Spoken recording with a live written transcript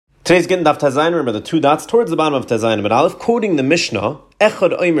Today's Gitin Daf Yomi, remember the two dots towards the bottom of Yomi, but Aleph, quoting the Mishnah,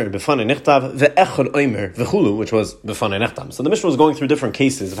 Echad Omer b'fanei nichtav ve'echad Omer v'chulu, which was b'fanei nechtam. So the Mishnah was going through different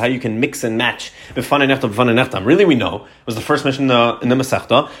cases of how you can mix and match b'fanei nichtav b'fanei nechtam. Really, we know it was the first Mishnah in the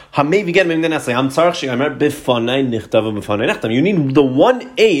Masechta. Hamevi get mimden asayam tzarich she'omer b'fanei nichtav and b'fanei nechtam. You need the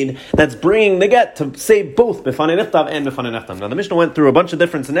one aid that's bringing the get to say both b'fanei nichtav and b'fanei nechtam. Now the Mishnah went through a bunch of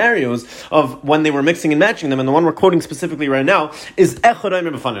different scenarios of when they were mixing and matching them, and the one we're quoting specifically right now is Echad Omer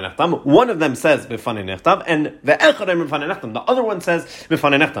b'fanei nechtam. One of them says b'fanei nichtav, and ve'echad Omer b'fanei nechtam. The other one says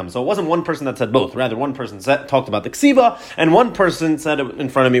b'fanei nechtam. So it wasn't one person that said both. Rather, one person talked about the ksiva, and one person said in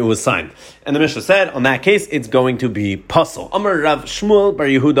front of me it was signed. And the Mishnah said, on that case, it's going to be pasul. Amar Rav Shmuel bar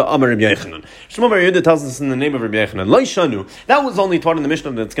Yehuda Amar Rabbi Yochanan. Shmuel bar Yehuda tells us in the name of Rabbi Yochanan. Lo yishanu. That was only taught in the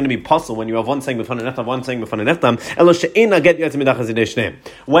Mishnah that it's going to be pasul when you have one saying b'fanei nechtam, one saying b'fanei nechtam. Elo she'ena get yotzei midachas yidei shneim.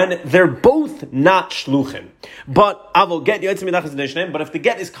 When they're both not shluchim, but avol get yotzei midachas yidei shneim. But if the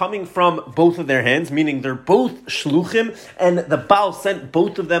get is coming from both of their hands, meaning they're both shluchim, and the Baal sent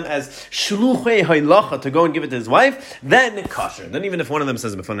both of them as shluchei haylacha to go and give it to his wife, then kosher. Then even if one of them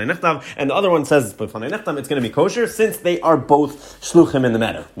says b'fanei nechtam and the other one says b'fanei nechtam, it's going to be kosher since they are both shluchim in the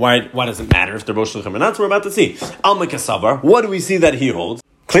matter. Why does it matter if they're both shluchim or not? So we're about to see. Alma kasavar. What do we see that he holds?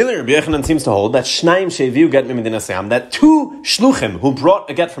 Clearly, Rabbi Yochanan seems to hold that shnaim sheviu get mi medina sayam, that two shluchim who brought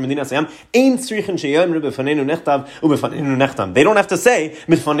a get from medina sayam ein tzrichin sheyomru b'fanenu nechtav u'b'fanenu nechtam. They don't have to say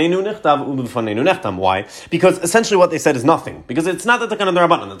b'fanenu nechtav u'b'fanenu nechtam. Why? Because essentially what they said is nothing. Because it's not the takana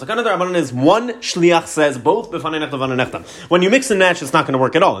d'Rabbanan. The takana d'Rabbanan is one shliach says both b'fanei nechtav and nechtam. When you mix and match, it's not going to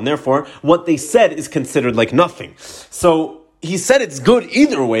work at all, and therefore what they said is considered like nothing. So he said it's good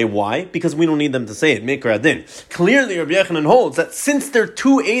either way. Why? Because we don't need them to say it. Mikra adin. Clearly, Rabbi Yochanan holds that since they're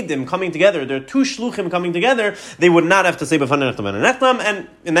two edim coming together, they're two shluchim coming together, they would not have to say b'fanei nechtam and nechtam. And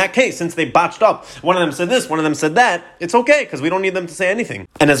in that case, since they botched up, one of them said this, one of them said that, it's okay because we don't need them to say anything.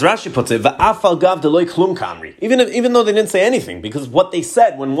 And as Rashi puts it, va'afal gav deloy klum kamri. Even though they didn't say anything, because what they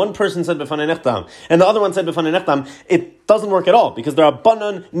said when one person said b'fanei nechtam and the other one said b'fanei nechtam, it doesn't work at all because the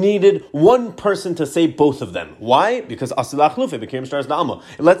Rabbanan needed one person to say both of them. Why? Because asilah became stars da'alma.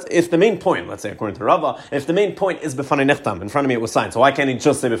 If the main point, let's say according to Rava, if the main point is b'fanei nechtam, in front of me it was signed, so why can't he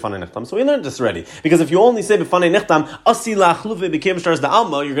just say b'fanei nechtam? So we learned this already. Because if you only say b'fanei nechtam, asila achluve became stars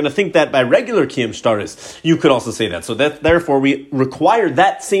da'alma, you're going to think that by regular kiyam stars, you could also say that. So therefore we require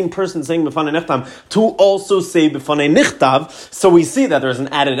that same person saying b'fanei nechtam to also say b'fanei nichtav, so we see that there's an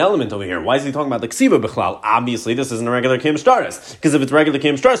added element over here. Why is he talking about the ksiva b'chlal? Obviously this isn't a regular kiyam stars, because if it's regular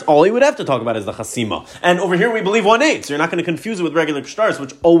kiyam stars, all he would have to talk about is the chasima. And over here we believe 1/8, so you're not going to confuse with regular stars,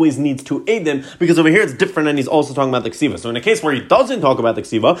 which always needs to aid them, because over here it's different and he's also talking about the ksiva. So in a case where he doesn't talk about the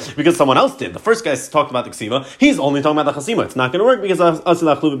ksiva, because someone else did, the first guy talked about the ksiva, he's only talking about the chasima. It's not going to work because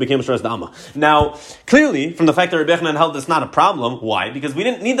Asilah Chluva became Shras Dama. Now, clearly, from the fact that Rabbi Yochanan held this not a problem, why? Because we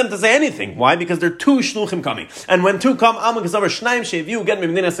didn't need them to say anything. Why? Because there are two shluchim coming. And when two come,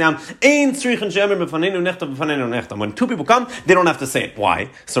 when two people come, they don't have to say it. Why?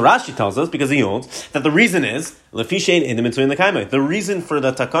 So Rashi tells us, because he holds, that the reason is the reason for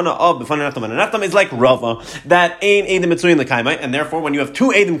the takana of b'fanei nechtam and nechtam is like Rava, that ain edim mitzuyin l'kaimai, and therefore when you have two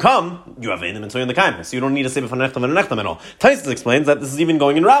edim come, you have edim mitzuyin l'kaimai, so you don't need to say b'fanei nechtam and nechtam at all. Taisus explains that this is even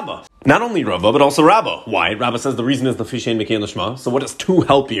going in Rava. Not only Rava, but also Rabba. Why? Rabba says the reason is the fishein mekei l'shma. So what does two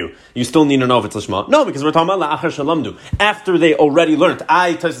help you? You still need to know if it's l'shma. No, because we're talking about la'achar shalamdu. After they already learned.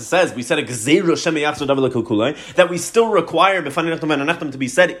 Taisus says, we said a gzeira shemei yachzor davar l'kulkulai, that we still require b'fanei nechtam and nechtam to be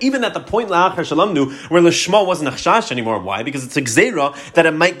said, even at the point la'achar shalamdu, where l'shma wasn't a chashash anymore. Why? Because it's a gzeira that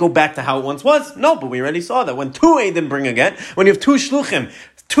it might go back to how it once was. No, but we already saw that when two edim bring a get, when you have two shluchim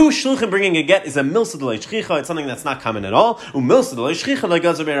bringing a get is a milsa d'lei shchicha. It's something that's not common at all. Milsa d'lei shchicha like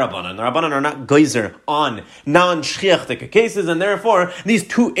gazer be'Rabbanan. The Rabbanan are not geyser on non-shchiachtika cases, and therefore these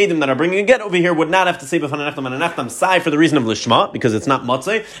two edim that are bringing a get over here would not have to say b'fanei nechtam and nechtam sai for the reason of lishma, because it's not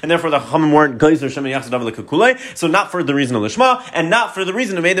matzei, and therefore the chachamim weren't geyser shemei yachzor davar l'kukulei. So not for the reason of lishma, and not for the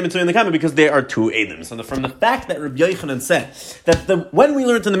reason of edim mitzuyin l'kaimah, because they are two edim. So from the fact that Rabbi Yochanan said that when we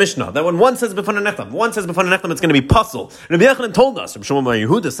learned in the Mishnah that when one says b'fanei nechtam, one says b'fanei nechtam, it's going to be pasul. Rabbi Yochanan told us, Rabbi Shmuel bar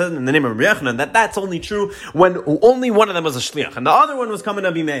Yehuda said in the name of Rabbi Yochanan that that's only true when only one of them was a shliach and the other one was coming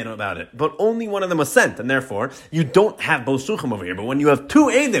to be made about it, but only one of them was sent, and therefore you don't have both shluchim over here. But when you have two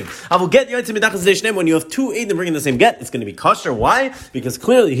edim, I will get yotzei midachas yidei shneim. When you have two edim bringing the same get, it's going to be kosher. Why? Because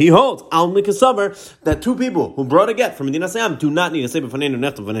clearly he holds al mikasaber that two people who brought a get from medina sayam do not need to say b'fanenu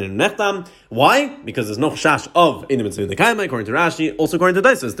nechtam Why? Because there's no chash of Eidim Mitzvah L'Kaima, according to Rashi. Also according to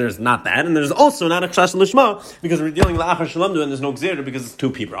Taisus, there's not that, and there's also not a chash Lishma, because we're dealing with La'achar Shalamdu, and there's no Gzeira, because it's two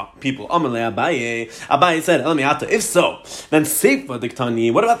people. Amalei Abaye said, if so, then Seifa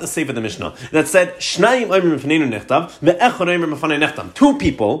Diktani, what about the Seifa of the Mishnah, that said, Shnayim Omer Mefneinu Nechtav, Ve'echad Omer Mefanei Nechtam. Two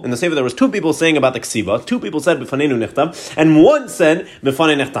people, in the Seifa there was two people saying about the Ksiva, two people said B'faneinu Nechtav, and one said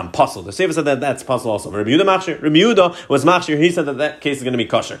B'fanei Nechtam, puzzle. The Seifa said that that's puzzle also. Rabbi Yehuda Machshir, Rabbi Yehuda was Machshir, he said that case is going to be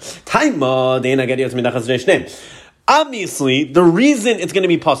kosher. Obviously, the reason it's going to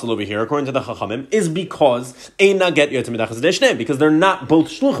be possible over here, according to the Chachamim, is because because they're not both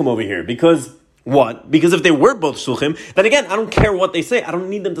shluchim over here. Because what? Because if they were both shluchim, then again, I don't care what they say. I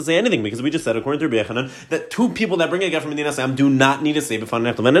don't need them to say anything, because we just said, according to Rabbi Yechanan, that two people that bring a get from Medina Sam do not need to say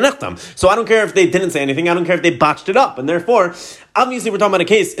b'fanei nechtam and nechtam. So I don't care if they didn't say anything. I don't care if they botched it up, and therefore, obviously, we're talking about a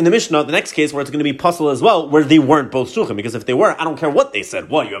case in the Mishnah, the next case where it's going to be possible as well, where they weren't both shluchim. Because if they were, I don't care what they said.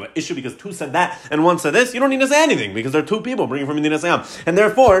 What, you have an issue because two said that and one said this? You don't need to say anything, because they're two people bringing from Medina Sam, and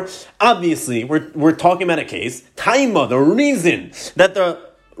therefore, obviously, we're talking about a case. Taima, the reason that the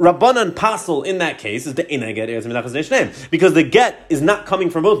Rabbanan Pasel in that case is the Eina Get Eretz Midachas Deishneim, because the get is not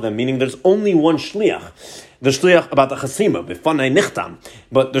coming from both of them, meaning there's only one shliach. The shliach about the chasima, b'fanei nichtam,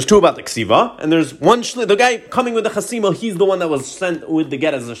 but there's two about the ksiva, and there's one shliach. The guy coming with the chasima, he's the one that was sent with the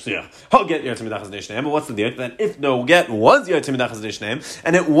get as a shliach. I'll get Yotze Midachas Deishneim, but what's the deal? That if the get was Yotze Midachas Deishneim,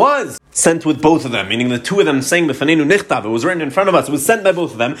 and it was sent with both of them, meaning the two of them saying b'faneinu nichtav, it was written in front of us, it was sent by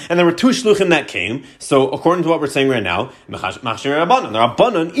both of them, and there were two shluchim that came. So according to what we're saying right now, machshir Rabbanan, the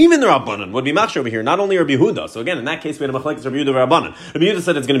Rabbanan, even the Rabbanan would be machshir over here, not only Rabbi Yehuda. So again, in that case, we had a machlekes Rabbi Yehuda Rabbanan. Rabbi Yehuda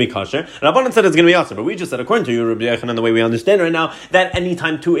said it's going to be kosher, Rabbanan said it's going to be aser, but we just said, according to you, Rabbi Yechanan, the way we understand right now, that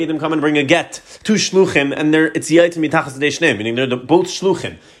anytime two Edom come and bring a get, two shluchim, and it's yaitim mitachas deishneim, meaning they're both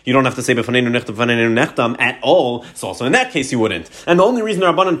shluchim. You don't have to say b'faneinu nechtam at all. So also in that case you wouldn't. And the only reason the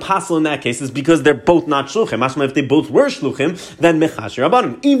Rabbanan pasel in that case is because they're both not shluchim. Mashma, if they both were shluchim, then mechashir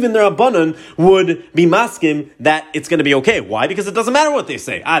Rabbanan. Even the Rabbanan would be maskim that it's going to be okay. Why? Because it doesn't matter what they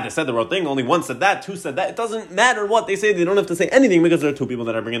say. They said the wrong thing. Only one said that, two said that. It doesn't matter what they say. They don't have to say anything because there are two people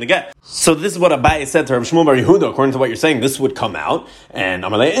that are bringing the get. So this is what Abaye said to Rav Shmuel Bar Yehuda. According to what you're saying, this would come out. And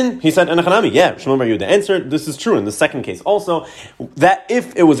Amalei, he said, Enachanami, yeah, Shmuel Bar Yehuda answered, this is true in the second case also, that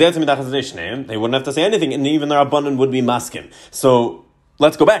if it was Yatzim Midachas Deishneim, they wouldn't have to say anything, and even their Rabbanan would be maskim. So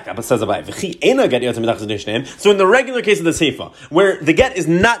let's go back. Abba says Abai, so in the regular case of the Seifa, where the get is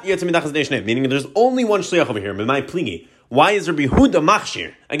not Yatzim Midachas Deishneim, meaning there's only one shliach over here, B'mai Pligi. Why is Rabbi Yehuda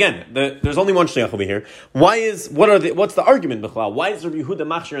machshir? Again, there's only one shliach over here. What's the argument, B'chlal? Why is Rabbi Yehuda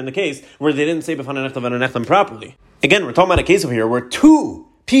machshir in the case where they didn't say b'fanei nechtam and nechtam properly? Again, we're talking about a case over here where two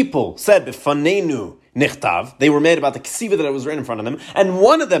people said b'faneinu nichtav, they were mad about the ksiva that it was written in front of them, and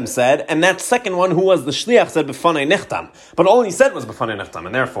one of them said, and that second one who was the shliach said b'fanei nechtam, but all he said was b'fanei nechtam,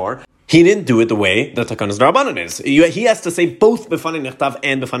 and therefore he didn't do it the way the Takanas D'Rabbanan is. He has to say both b'fanei nechtav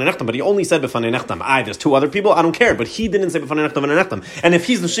and b'fanei nechtam, but he only said b'fanei nechtam. There's two other people, I don't care, but he didn't say b'fanei nechtam and nechtam. And if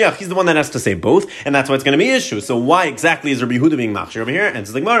he's the shliach, he's the one that has to say both, and that's why it's going to be an issue. So why exactly is Rabbi Yehuda being machshir over here? And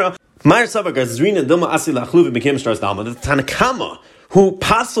it's the Gemara. Ma'ir Savak Zrina Dilma Asi Lachluv became Stars Dalma. The Tanakama who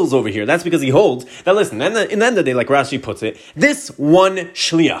passes over here, that's because he holds that, listen, in the end of the day, like Rashi puts it, this one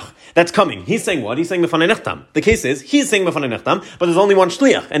shliach that's coming, he's saying what? He's saying b'fanei nechtam. The case is, he's saying b'fanei nechtam, but there's only one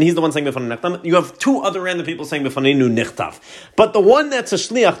shliach, and he's the one saying b'fanei nechtam. You have two other random people saying b'faneinu nichtav. But the one that's a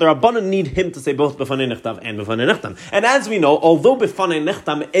shliach, the Rabbanan need him to say both b'fanei nechtav and b'fanei nechtam. And as we know, although b'fanei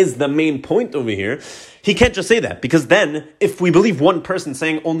nechtam is the main point over here, he can't just say that, because then, if we believe one person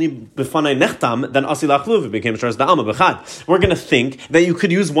saying only b'fanei nechtam, then asi lachluv became shars da'alma b'chad. We're going to think that you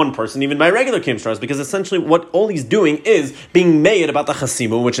could use one person even by regular kiyum stars, because essentially what all he's doing is being made about the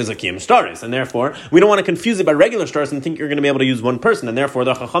chasimu, which is a kiyum stars, and therefore we don't want to confuse it by regular stars and think you're going to be able to use one person, and therefore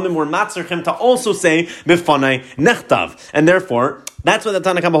the chachamim were matzerchem to also say b'fanei nechtav, and therefore that's why the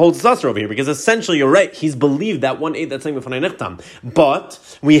Tanakama holds us over here, because essentially you're right, he's believed that one aid that's saying b'fanei nechtam, but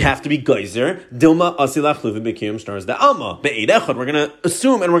we have to be geyser dilma asilach luvim b'kiyum stars the alma be'ed echad. We're going to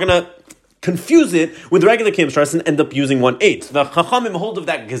assume and we're going to confuse it with regular kiyum stars and end up using 1/8. The Chachamim hold of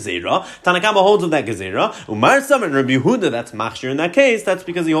that gezerah, Tanakama holds of that gezerah. Umar Sam and Rabbi Yehuda, that's machshir in that case. That's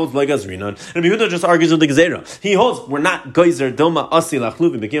because he holds like Azrinan. Rabbi Yehuda just argues with the gezerah. He holds we're not geyser dilma asilach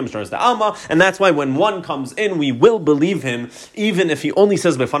luvim b'kiyum stars the alma, and that's why when one comes in, we will believe him, even if he only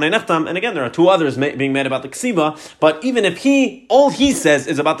says b'fanei nechtam. And again, there are two others being made about the ksiva, but even if all he says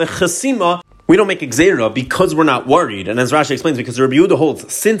is about the chasima, we don't make Xera because we're not worried. And as Rashi explains, because Rabbi Yehuda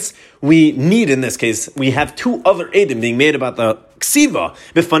holds, since we need, in this case, we have two other Eidim being made about the ksiva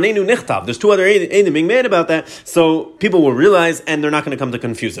b'fanenu nichtav. There's two other eidim being made about that, so people will realize, and they're not going to come to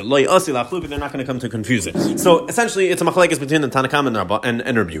confuse it. Lo yasi lachlupi, they're not going to come to confuse it. So essentially, it's a machlekes between the Tanakama and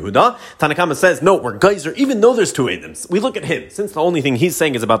Rabbi Yehuda. Tanakama says, no, we're geyser, even though there's two eidim. We look at him, since the only thing he's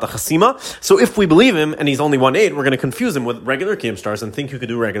saying is about the chasima, so if we believe him, and he's only one aid, we're going to confuse him with regular kiyum stars and think you could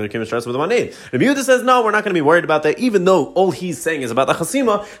do regular kiyum stars with one aid. Rabbi Yehuda says, no, we're not going to be worried about that, even though all he's saying is about the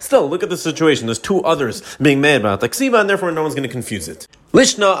chasima. Still, look at the situation. There's two others being made about the ksiva, and therefore no one's going to confuse it.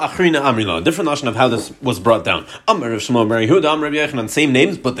 Lishna Achrina Amrila, different notion of how this was brought down. Amr of Shmuel, Bar Yehuda, Amr Rabbi Yochanan, same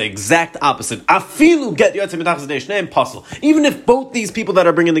names, but the exact opposite. Afilu get yotzei mitachas name possible. Even if both these people that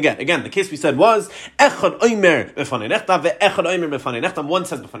are bringing the get, again, the case we said was Echad Oimer b'fanei nechtav, ve'Echad Oimer b'fanei nechtav. One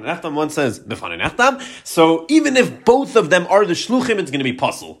says b'fanei nechtav, one says b'fanei nechtav. So even if both of them are the shluchim, it's going to be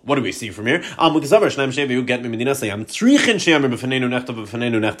possible. What do we see from here? We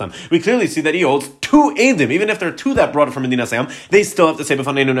clearly see that he holds two edim, even if there are two that brought it from Medina Sayam, they still have to say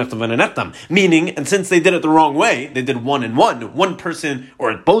b'fanenu nechtam. Meaning, and since they did it the wrong way, they did one and one. One person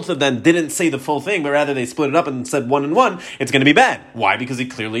or both of them didn't say the full thing, but rather they split it up and said one and one. It's going to be bad. Why? Because he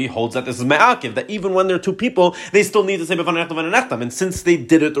clearly holds that this is me'akiv, that even when there are two people, they still need to say b'fanenu nechtam. And since they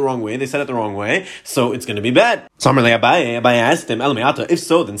did it the wrong way, they said it the wrong way, so it's going to be bad. So Abaye asked him, if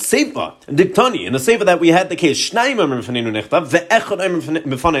so, then seifa diktani. In the seifa that we had the case shnaim b'fanenu nechtav, ve'echad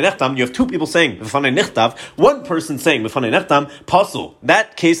b'fanei nechtam. You have two people saying b'fanei nechtav, one person saying b'fanei nechtam, pasul.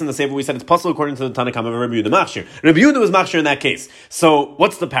 That case in the Sefer, we said it's possible according to the Tanakama of Rabbi Yehuda Machshir. Rabbi Yehuda was Machshir in that case. So,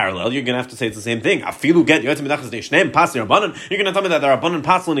 what's the parallel? You're going to have to say it's the same thing. Afilu get yotzei mitachas deishneim pasir rabbanan. You're going to tell me that there are rabbanan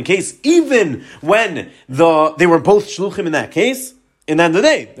pasul in a case, even when they were both shluchim in that case. In the end of the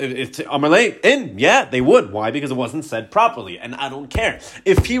day, if Amarle in, yeah, they would. Why? Because it wasn't said properly, and I don't care.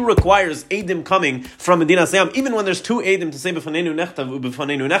 If he requires Eidim coming from Medina Sayam, even when there's two Eidim to say b'fanenu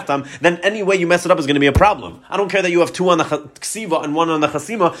nechtam, then any way you mess it up is going to be a problem. I don't care that you have two on the ksiva and one on the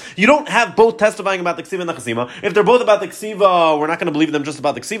chasima. You don't have both testifying about the ksiva and the chasima. If they're both about the ksiva, we're not going to believe them just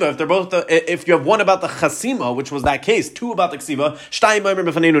about the ksiva. If they're both, if you have one about the chasima, which was that case, two about the ksiva, shtayim omer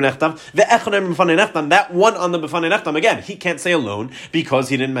b'fanenu nechtam, ve'echad omer b'fanei nechtam, that one on the b'fanei nechtam, again, he can't say alone, because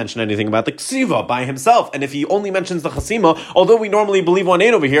he didn't mention anything about the ksiva by himself. And if he only mentions the chasima, although we normally believe one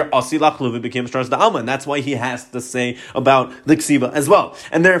aid over here, asilach luvi became stars the alma, and that's why he has to say about the ksiva as well.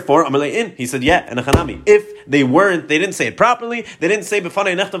 And therefore, Amalei he said, yeah, and a chanami. If they didn't say it properly, they didn't say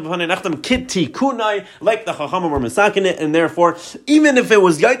b'fanei nechtam kiti kunai, like the chachamim were misakin it, and therefore, even if it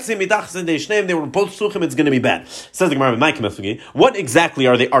was yaitzi mitachas and deishneim, they were both suchim, it's going to be bad. Says the Gemara, what exactly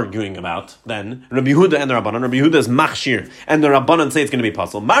are they arguing about then? Rabbi Yehuda and the Rabbanan. Rabbi Yehuda is machshir, and the Rabbanan say it's going to be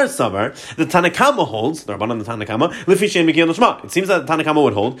possible. Mar Savar, the Tanakama holds, the Rabbanan the Tanakama, Lefishein Mikiyel Nishma. It seems that the Tanakama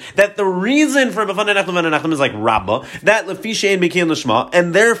would hold that the reason for B'fanei Nechtam is like Rabbah, that Lefishein Mikiyel Nishma,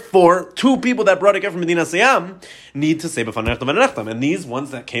 and therefore two people that brought a get from Medina Sayam need to say B'fanei Nechtam, and these ones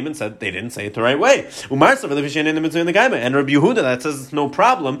that came and said they didn't say it the right way. Umar Savar, Lefishein in the Mitzvah in the Gaima, and Rabbi Yehuda that says no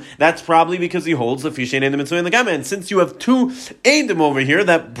problem, that's probably because he holds Lefishein in the Mitzvah in the Gaima, and since you have two Eidim over here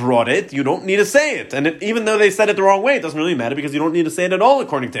that brought it, you don't need to say it, and even though they said it the wrong way, it doesn't really matter because you don't need to say it at all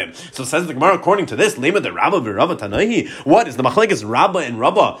according to him. So says the Gemara, according to this, Lema de Rabba v'Rabba Tanahi. What is the machlekes Rabba and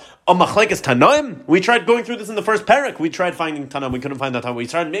Rabba? A machlekes Tanaim? We tried going through this in the first parak. We tried finding Tanaim. We couldn't find that time. We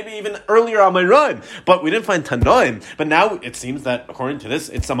tried maybe even earlier on my rhyme, but we didn't find Tanaim. But now it seems that according to this,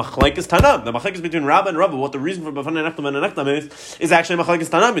 it's a machlekes Tanaim. The machlekes between Rabba and Rabba. What the reason for B'fanei Nechtam and Nechtam is actually a machlekes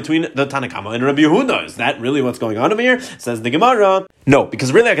Tanaim between the Tanakama and Rabbi Yehuda. Is that really what's going on over here? Says the Gemara. No,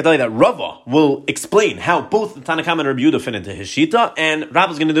 because really I can tell you that Rava will explain how both the Tanakama and Rabbi Yehuda fit into his shita, and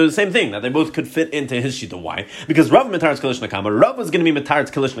Rav is going to do the same thing, that they both could fit into his shita. Why? Because Rav mitaretz kilish nakama. Rav is going to be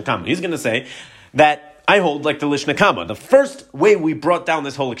mitaretz kilish nakama. He's going to say that I hold like the Lishna Kama. The first way we brought down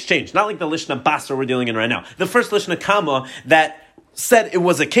this whole exchange, not like the Lishna Basra we're dealing in right now. The first Lishna Kama that said it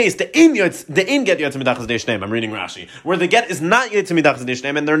was a case, the in get yotzei mitachas deishneim, I'm reading Rashi, where the get is not yotzei mitachas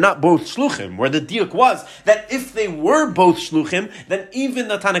deishneim, and they're not both shluchim, where the diuk was that if they were both shluchim, then even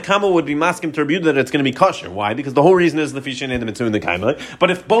the Tanakama would be masking to Rabbi Yehuda that it's going to be kosher. Why? Because the whole reason is the fishin and the mitzvah in the kaima.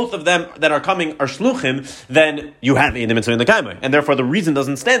 But if both of them that are coming are shluchim, then you have the mitzvah in the kaima, and therefore the reason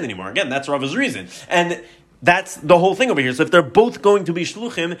doesn't stand anymore. Again, that's Rava's reason. And that's the whole thing over here. So if they're both going to be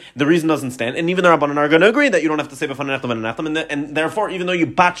shluchim, the reason doesn't stand. And even the Rabbanan are going to agree that you don't have to say b'fanei nechtam, and therefore, even though you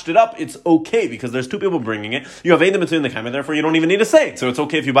botched it up, it's okay because there's two people bringing it. You have Eidim mitzvah in the kaima, therefore you don't even need to say it. So it's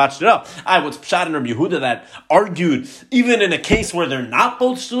okay if you botched it up. I was Pshat and Rabbi Yehuda that argued, even in a case where they're not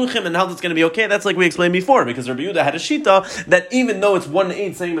both shluchim, and how that's going to be okay, that's like we explained before, because Rabbi Yehuda had a shita that even though it's one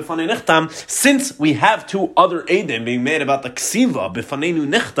Eid saying b'fanei nechtam, since we have two other Eidim being made about the ksiva, b'fanenu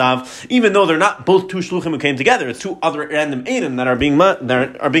nechtav, even though they're not both two shluchim came together. It's two other random edim that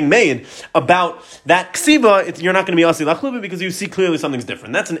are being made about that ksiva. You're not going to be asi lachluba because you see clearly something's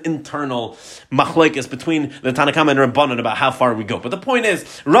different. That's an internal machlekes between the Tanakama and Rabbanan about how far we go. But the point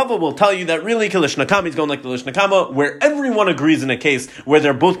is, Rava will tell you that really Lishnakama is going like the Lishnakama, where everyone agrees in a case where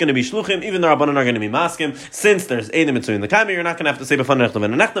they're both going to be shluchim, even the Rabbanan are going to be maskim. Since there's edim mitzvah in the kaima, you're not going to have to say b'fan nechtav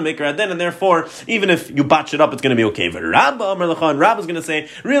and nechtav maker adin, and therefore, even if you botch it up, it's going to be okay. But Rabba is going to say,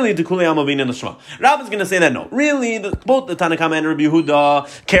 really, dekuli amavin and lishma. Rabba is going to say that no, really, both the Tanakama and Rabbi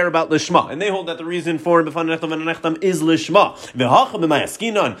Yehuda care about lishma, and they hold that the reason for b'fan nechtav and nechtav is lishma. V'hacha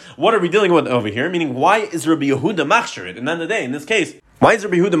b'mayaskinan. What are we dealing with over here? Meaning, why is Rabbi Yehuda machsherit? And then the day in this case. Why is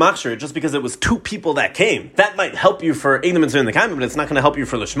Rabbi Yehuda machsherit? Just because it was two people that came. That might help you for Edim and in the Kaimim, but it's not going to help you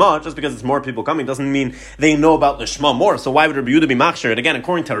for Lishma. Just because it's more people coming doesn't mean they know about Lishma more. So why would Rabbi Yehuda be machsherit? Again,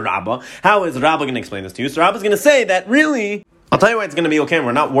 according to Rabbah, how is Rabbah going to explain this to you? So Rabbah is going to say that really, I'll tell you why it's going to be okay, and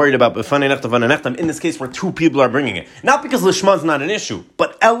we're not worried about b'fanei nechtav and nechtam in this case where two people are bringing it. Not because Lishma is not an issue,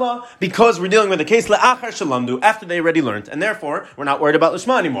 but Ella, because we're dealing with a case le'achar shalamdu, after they already learned, and therefore we're not worried about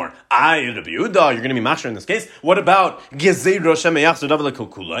Lishma anymore. Rabbi Yehuda, you're going to be machsher in this case. What about gezeiro shemeyach zodav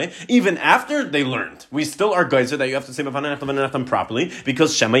lekulkulai? Even after they learned, we still are geyser that you have to say b'fanei nechtav and nechtam properly,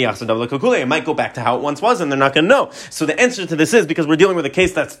 because shemeyach zodav lekulkulai. It might go back to how it once was, and they're not going to know. So the answer to this is because we're dealing with a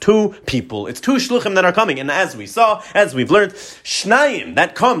case that's two people. It's two shluchim that are coming, and as we saw, as we've learned, Shnayim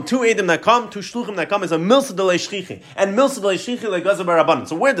that come, two edim that come, two shluchim that come is a milsa delei shchichi, and milsa delei shchichi like gazav rabbanan.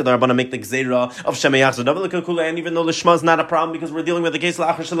 So where did the rabbanan make the gzeira of shemeyach zodav lekukula? And even though the shema is not a problem because we're dealing with the case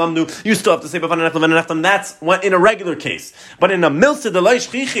la'achar shalamnu, you still have to say b'fanei nechtav and nechtam. That's what in a regular case. But in a milsa delei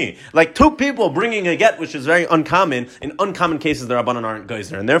shchichi, like two people bringing a get, which is very uncommon. In uncommon cases, the rabbanan aren't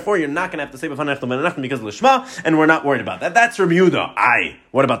geyser, and therefore you're not going to have to say b'fanei nechtav and nechtam because of the shema, and we're not worried about that. That's Rabbi Yehuda.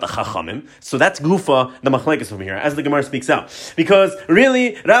 What about the chachamim? So that's gufa the machlekes from here, as the Gemara speaks out. Because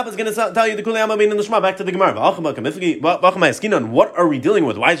really, Rabbah is going to tell you the kulei amabin and the shema. Back to the Gemara. What are we dealing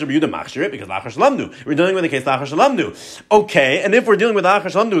with? Why is Rabbi Yehuda machsherit? Because la'achar shalamdu. We're dealing with the case la'achar shalamdu. Okay, and if we're dealing with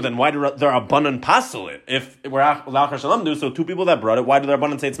la'achar shalamdu, then why do the rabbanan passel it? If we're la'achar shalamdu, so two people that brought it, why do the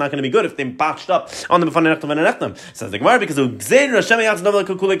rabbanan say it's not going to be good if they botched up on the b'fanei nechtav and nechtam? Says the Gemara because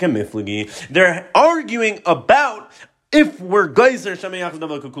they're arguing about if we're geyser shemeyach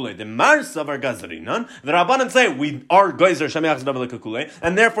davar kukule, the marsav are gazarinan. The rabbanan say we are geyser shemeyach davar kukule,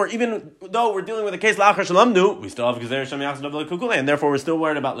 and therefore, even though we're dealing with a case la'achar shalamdu, we still have geyser shemeyach davar kukule, and therefore we're still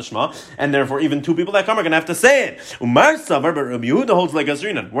worried about lishma, and therefore even two people that come are going to have to say it. Marsav, but Rabbi Yehuda holds like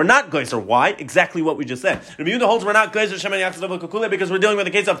gazarinan. We're not geyser. Why? Exactly what we just said. Rabbi Yehuda holds we're not geyser shemeyach davar kukule because we're dealing with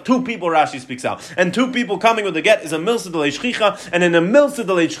a case of two people. Rashi speaks out, and two people coming with the get is a milsa delei shchicha, and in a milsa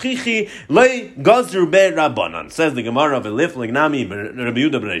delei shchichi lei gazru be rabbanan. Says the Gemara.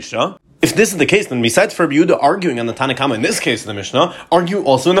 If this is the case, then besides for Rabbi Yehuda arguing on the Tanakama in this case of the Mishnah, argue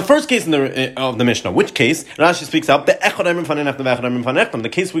also in the first case of the Mishnah. Which case? Rashi speaks out the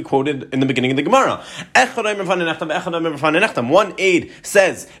case we quoted in the beginning of the Gemara. One aid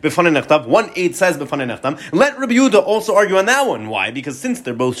says one aid says let Rabbi Yehuda also argue on that one. Why? Because since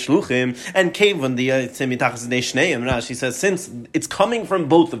they're both shluchim and kevan the Rashi says since it's coming from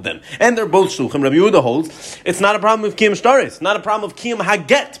both of them and they're both shluchim, Rabbi Yehuda holds it's not a problem with kiyum shtaris, not a problem of kiyum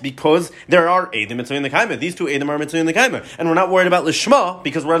haget because there are Eidim mitzvah in the Kaima. These two Eidim are mitzvah in the Kaima. And we're not worried about Lishma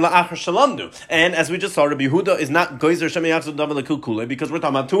because we're La'achar Shalamdu. And as we just saw, Rabbi Yehuda is not Goizer Shemeyach Zodav Lekukule because we're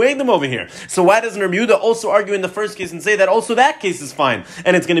talking about two Eidim over here. So why doesn't Rabbi Yehuda also argue in the first case and say that also that case is fine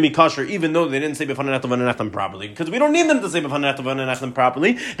and it's going to be kosher even though they didn't say B'fanei nechtav and nechtam properly? Because we don't need them to say B'fanei nechtav and nechtam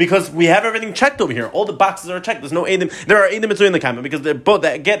properly because we have everything checked over here. All the boxes are checked. There's no Eidim. There are Eidim mitzvah in the Kaima because they're both,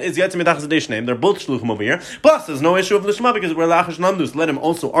 that get is Yatzim Mitachas Deish name. They're both Shluchim over here. Plus, there's no issue of Lishma because we're La'achar Shalamdu. So let him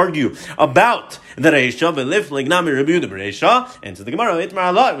also argue about the Reisha, and to the Gemara, it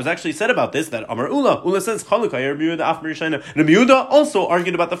was actually said about this that Amar Ula says Rabbi Yehuda also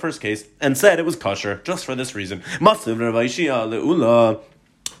argued about the first case and said it was kosher just for this reason. Rabbi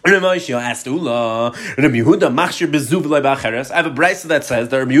Yishia asked Ula, Rabbi Yehuda machshir bezuv v'lei ba'acheres. I have a brisa that says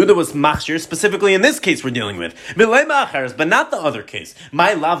that Rabbi Yehuda was machshir specifically in this case we're dealing with v'lei ba'acheres, but not the other case.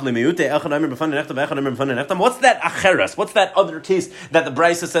 My lav le'meute echad omer b'fanei nechtam echad omer b'fanei nechtam. What's that acheres? What's that other case that the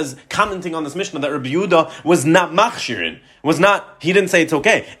brisa says commenting on this Mishnah that Rabbi Yehuda was not machshir in? Was not, he didn't say it's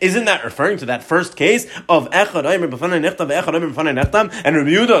okay. Isn't that referring to that first case of echad omer b'fanei nechtam echad omer b'fanei nechtam? And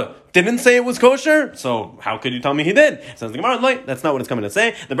Rabbi Yehuda didn't say it was kosher, so how could you tell me he did? Says the Gemara, like, that's not what it's coming to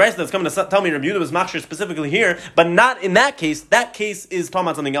say. The Brisa that's coming to tell me Rabbi Yehuda was machshir specifically here, but not in that case. That case is talking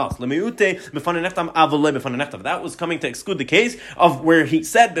about something else. That was coming to exclude the case of where he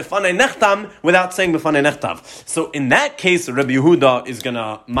said b'fanei nechtam without saying b'fanei nechtav. So in that case, Rabbi Yehuda is going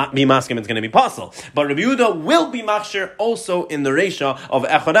to be maskim, it's going to be possible. But Rabbi Yehuda will be machshir also in the reisha of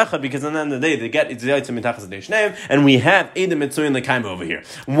echad echad, because at the end of the day, they get itzayitza mitachas deishneim, and we have edim mitzuyin l'kaim over here.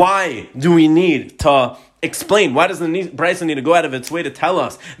 Why do we need to explain? Why does the Brisa need to go out of its way to tell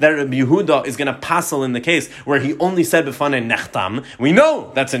us that Rabbi Yehuda is going to passel in the case where he only said b'fanei nechtam? We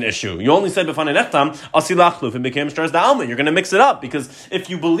know that's an issue. You only said b'fanei nechtam, asilachluf, it became stars da'alma. You're going to mix it up, because if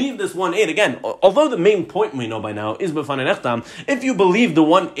you believe this one aid, again, although the main point we know by now is b'fanei nechtam, if you believe the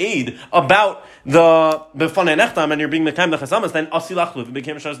one aid about the b'fanei nechtam and you're being mekayim the chasamas, then asilachluf, it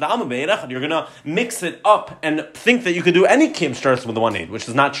became stars da'alma be'erechad. You're going to mix it up and think that you could do any kim stars with the one aid, which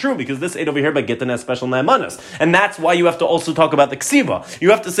is not true, because this aid over here by Gitin has special na'aman. And that's why you have to also talk about the ksiva. You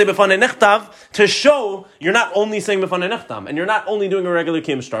have to say b'fanei nechtav to show you're not only saying b'fanei nechtam, and you're not only doing a regular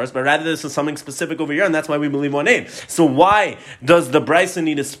kim stars, but rather this is something specific over here, and that's why we believe one aid. So why does the Brisa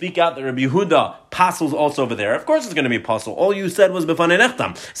need to speak out that Rabbi Yehuda passes also over there? Of course it's going to be possible. All you said was b'fanei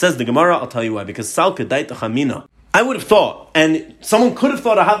nechtam. Says the Gemara, I'll tell you why. Because salka daita chamina. I would have thought, and someone could have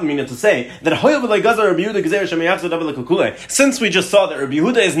thought a havamina to say that since we just saw that Rabbi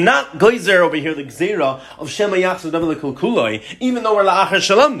Yehuda is not geyser over here the gzeira of Shema Yachzor Davar Kulkuloi, even though we're la'achar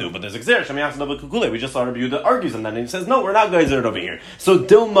shalamnu, but there's a gzeira Shema Yachzor Davar Kulkuloi. We just saw Rabbi Yehuda argues on that, and he says no, we're not geyser over here. So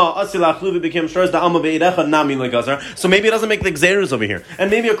Dilma asilachlu became shors da alma be'irecha nami legazer. So maybe he doesn't make the gzeiras over here,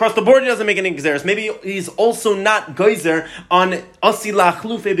 and maybe across the board he doesn't make any gzeiras. Maybe he's also not geyser on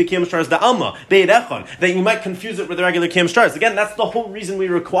asilachlu became shors da alma be'irecha, that you might confuse it with the regular kim stars. Again, that's the whole reason we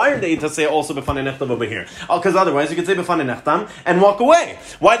require the to say also b'fanei nechtav over here. Because otherwise you could say b'fanei nechtam and walk away.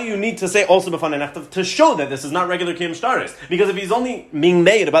 Why do you need to say also b'fanei nechtav? To show that this is not regular kim stars. Because if he's only being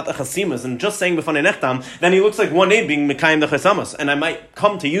made about the chasimas and just saying b'fanei nechtam, then he looks like one aid being mekayim the chasamas, and I might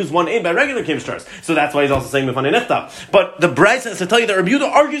come to use one aid by regular kim stars. So that's why he's also saying b'fanei nechtav. But the Brisa has to tell you that Rabbi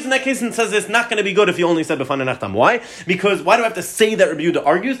Yehuda argues in that case and says it's not going to be good if you only said b'fanei nechtam. Why? Because why do I have to say that Rabbi Yehuda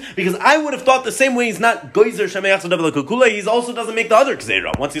argues? Because I would have thought the same way he's not geyser shemei yachzor davar kukula, he also doesn't make the other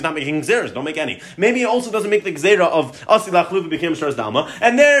gzeira. Once he's not making gzeiras, don't make any. Maybe he also doesn't make the gzeira of asilach luv became shars dalma,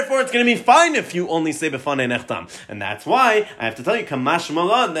 and therefore it's going to be fine if you only say b'fanei nechtam. And that's why I have to tell you kamash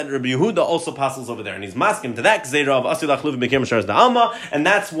malan that Rabbi Yehuda also passes over there, and he's masking to that gzeira of asilach luv became shars dalma, and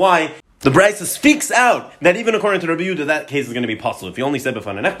that's why the Brisa speaks out that even according to Rabbi Yehuda, that case is going to be possible. If you only said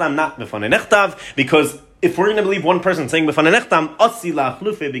b'fanei nechtam, not b'fanei nechtav, because if we're going to believe one person saying b'fanei nechtam, asila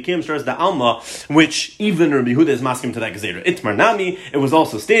chlufe became shars da alma, which even Rabbi Yehuda is masking to that gezerah. Itmar nami, it was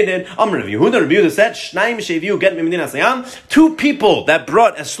also stated, Rabbi Yehuda said, Shnaim sheviu get memedina sayam, two people that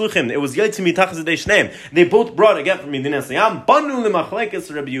brought as shluchim, it was yaitzi mitachas dei shneim, they both brought a get from medina sayam, banu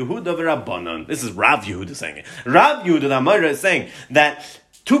lemachlekes Rabbi Yehuda v'Rabbanan. This is Rav Yehuda saying it. Rav Yehuda, the Amora, is saying that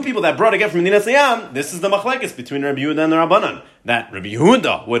two people that brought a get from Medina Sayam, this is the machlekes between Rabbi Yehuda and the Rabbanan. That Rabbi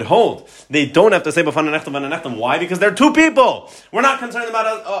Yehuda would hold. They don't have to say b'fanei nechtam v'fanei nechtam. Why? Because they're two people. We're not concerned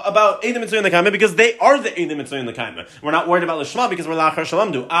about Eidim Mitzvah in the Kaima because they are the Eidim Mitzvah in the Kaima. We're not worried about Lishma because we're Lachar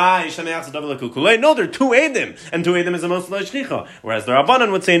Shalamdu. No, they're two Eidim. And two Eidim is the most L'shchicha. Whereas the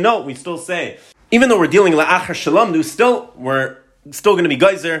Rabbanan would say, no, we still say, even though we're dealing Lachar Shalamdu, we're still going to be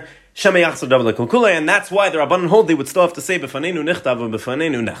geyser. And that's why the Rabbanan hold they would still have to say b'fanenu nichtav and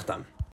b'fanenu nechtam.